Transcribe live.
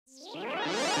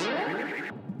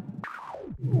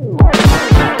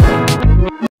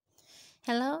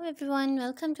everyone,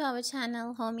 welcome to our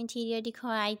channel Home Interior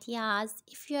Decor Ideas.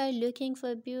 If you are looking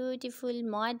for beautiful,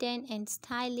 modern and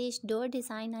stylish door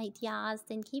design ideas,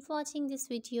 then keep watching this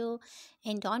video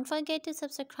and don't forget to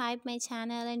subscribe my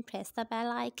channel and press the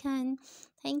bell icon.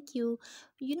 Thank you.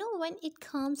 When it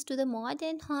comes to the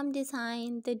modern home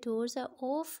design, the doors are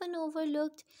often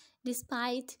overlooked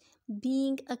despite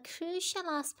being a crucial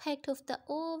aspect of the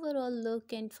overall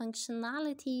look and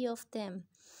functionality of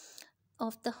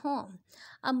the home.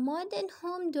 A modern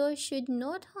home door should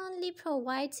not only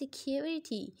provide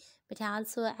security but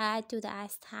also add to the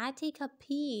aesthetic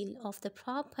appeal of the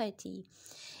property.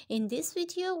 In this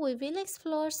video, we will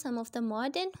explore some of the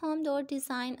modern home door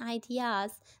design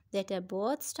ideas that are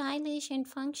both stylish and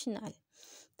functional.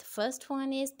 The first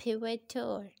one is pivot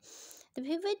door. The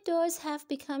pivot doors have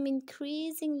become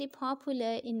increasingly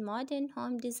popular in modern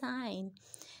home design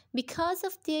because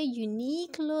of their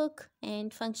unique look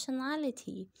and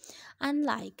functionality.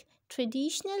 Unlike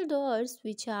traditional doors,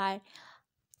 which are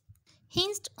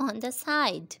hinged on the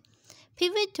side,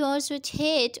 pivot doors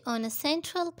rotate on a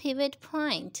central pivot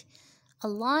point,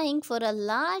 allowing for a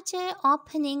larger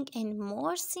opening and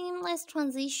more seamless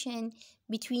transition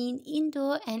between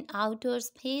indoor and outdoor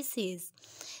spaces.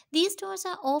 These doors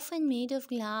are often made of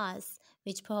glass,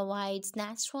 which provides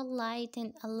natural light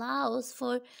and allows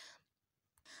for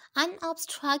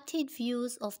unobstructed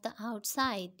views of the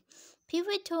outside.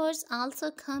 Pivot doors also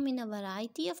come in a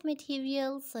variety of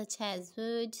materials such as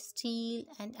wood, steel,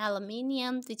 and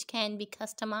aluminium, which can be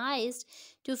customized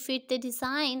to fit the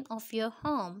design of your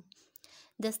home.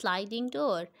 The sliding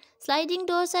door. Sliding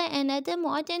doors are another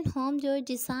modern home door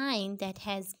design that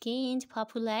has gained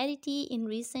popularity in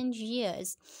recent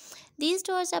years. These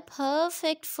doors are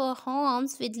perfect for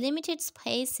homes with limited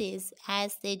spaces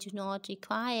as they do not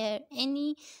require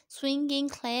any swinging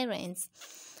clearance.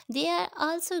 They are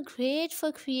also great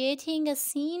for creating a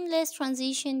seamless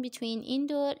transition between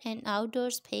indoor and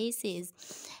outdoor spaces,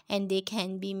 and they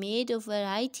can be made of a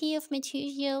variety of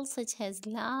materials such as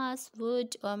glass,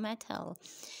 wood, or metal.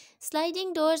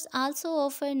 Sliding doors also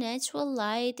offer natural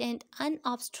light and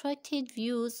unobstructed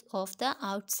views of the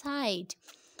outside.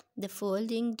 The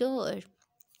folding door.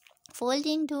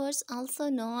 Folding doors, also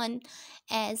known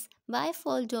as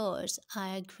bifold doors,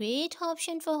 are a great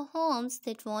option for homes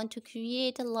that want to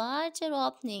create a larger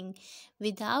opening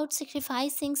without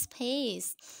sacrificing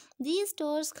space. These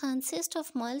doors consist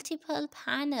of multiple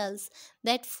panels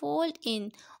that fold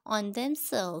in on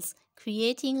themselves,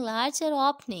 creating larger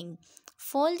opening.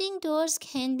 Folding doors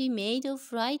can be made of a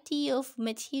variety of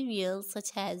materials such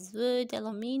as wood,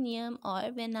 aluminium, or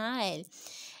vinyl,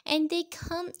 and they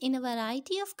come in a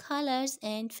variety of colors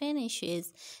and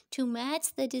finishes to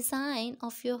match the design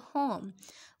of your home.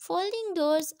 Folding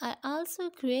doors are also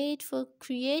great for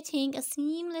creating a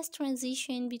seamless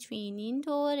transition between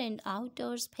indoor and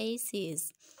outdoor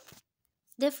spaces.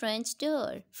 The French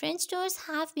door. French doors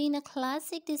have been a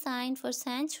classic design for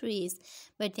centuries,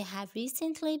 but they have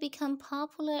recently become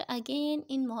popular again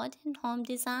in modern home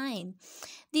design.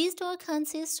 These doors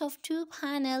consist of two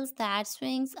panels that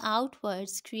swings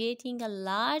outwards, creating a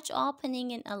large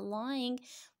opening and allowing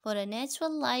for a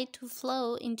natural light to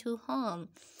flow into home.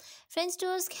 French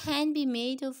doors can be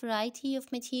made of a variety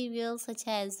of materials such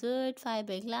as wood,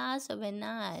 fiberglass, or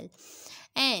vinyl,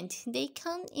 and they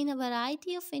come in a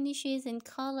variety of finishes and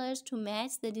colors to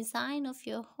match the design of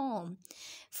your home.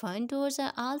 Front doors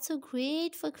are also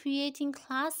great for creating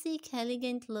classic,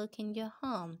 elegant look in your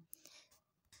home.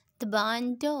 The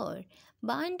barn door.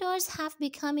 Barn doors have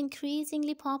become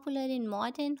increasingly popular in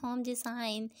modern home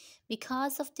design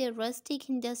because of their rustic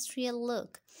industrial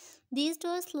look. These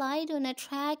doors slide on a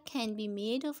track, can be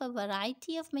made of a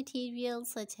variety of materials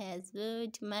such as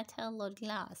wood, metal, or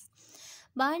glass.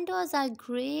 Barn doors are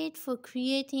great for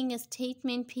creating a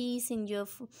statement piece in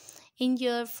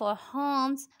your for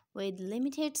homes with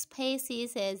limited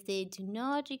spaces as they do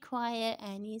not require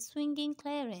any swinging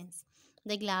clearance.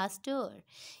 The glass door.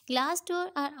 Glass doors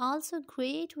are also a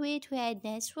great way to add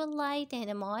natural light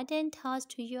and a modern touch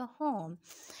to your home.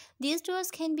 These doors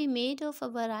can be made of a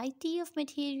variety of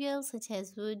materials such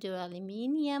as wood or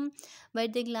aluminium,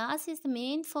 but the glass is the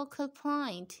main focal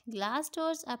point. Glass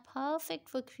doors are perfect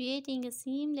for creating a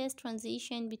seamless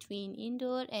transition between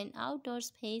indoor and outdoor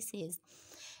spaces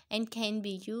and can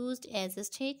be used as a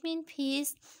statement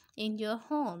piece in your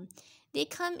home. They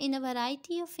come in a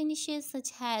variety of finishes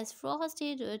such as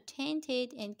frosted or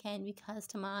tinted and can be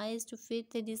customized to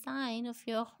fit the design of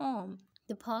your home.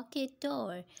 The pocket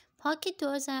door. Pocket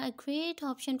doors are a great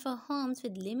option for homes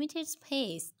with limited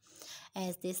space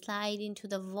as they slide into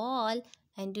the wall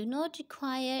and do not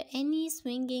require any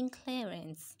swinging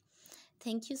clearance.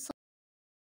 Thank you so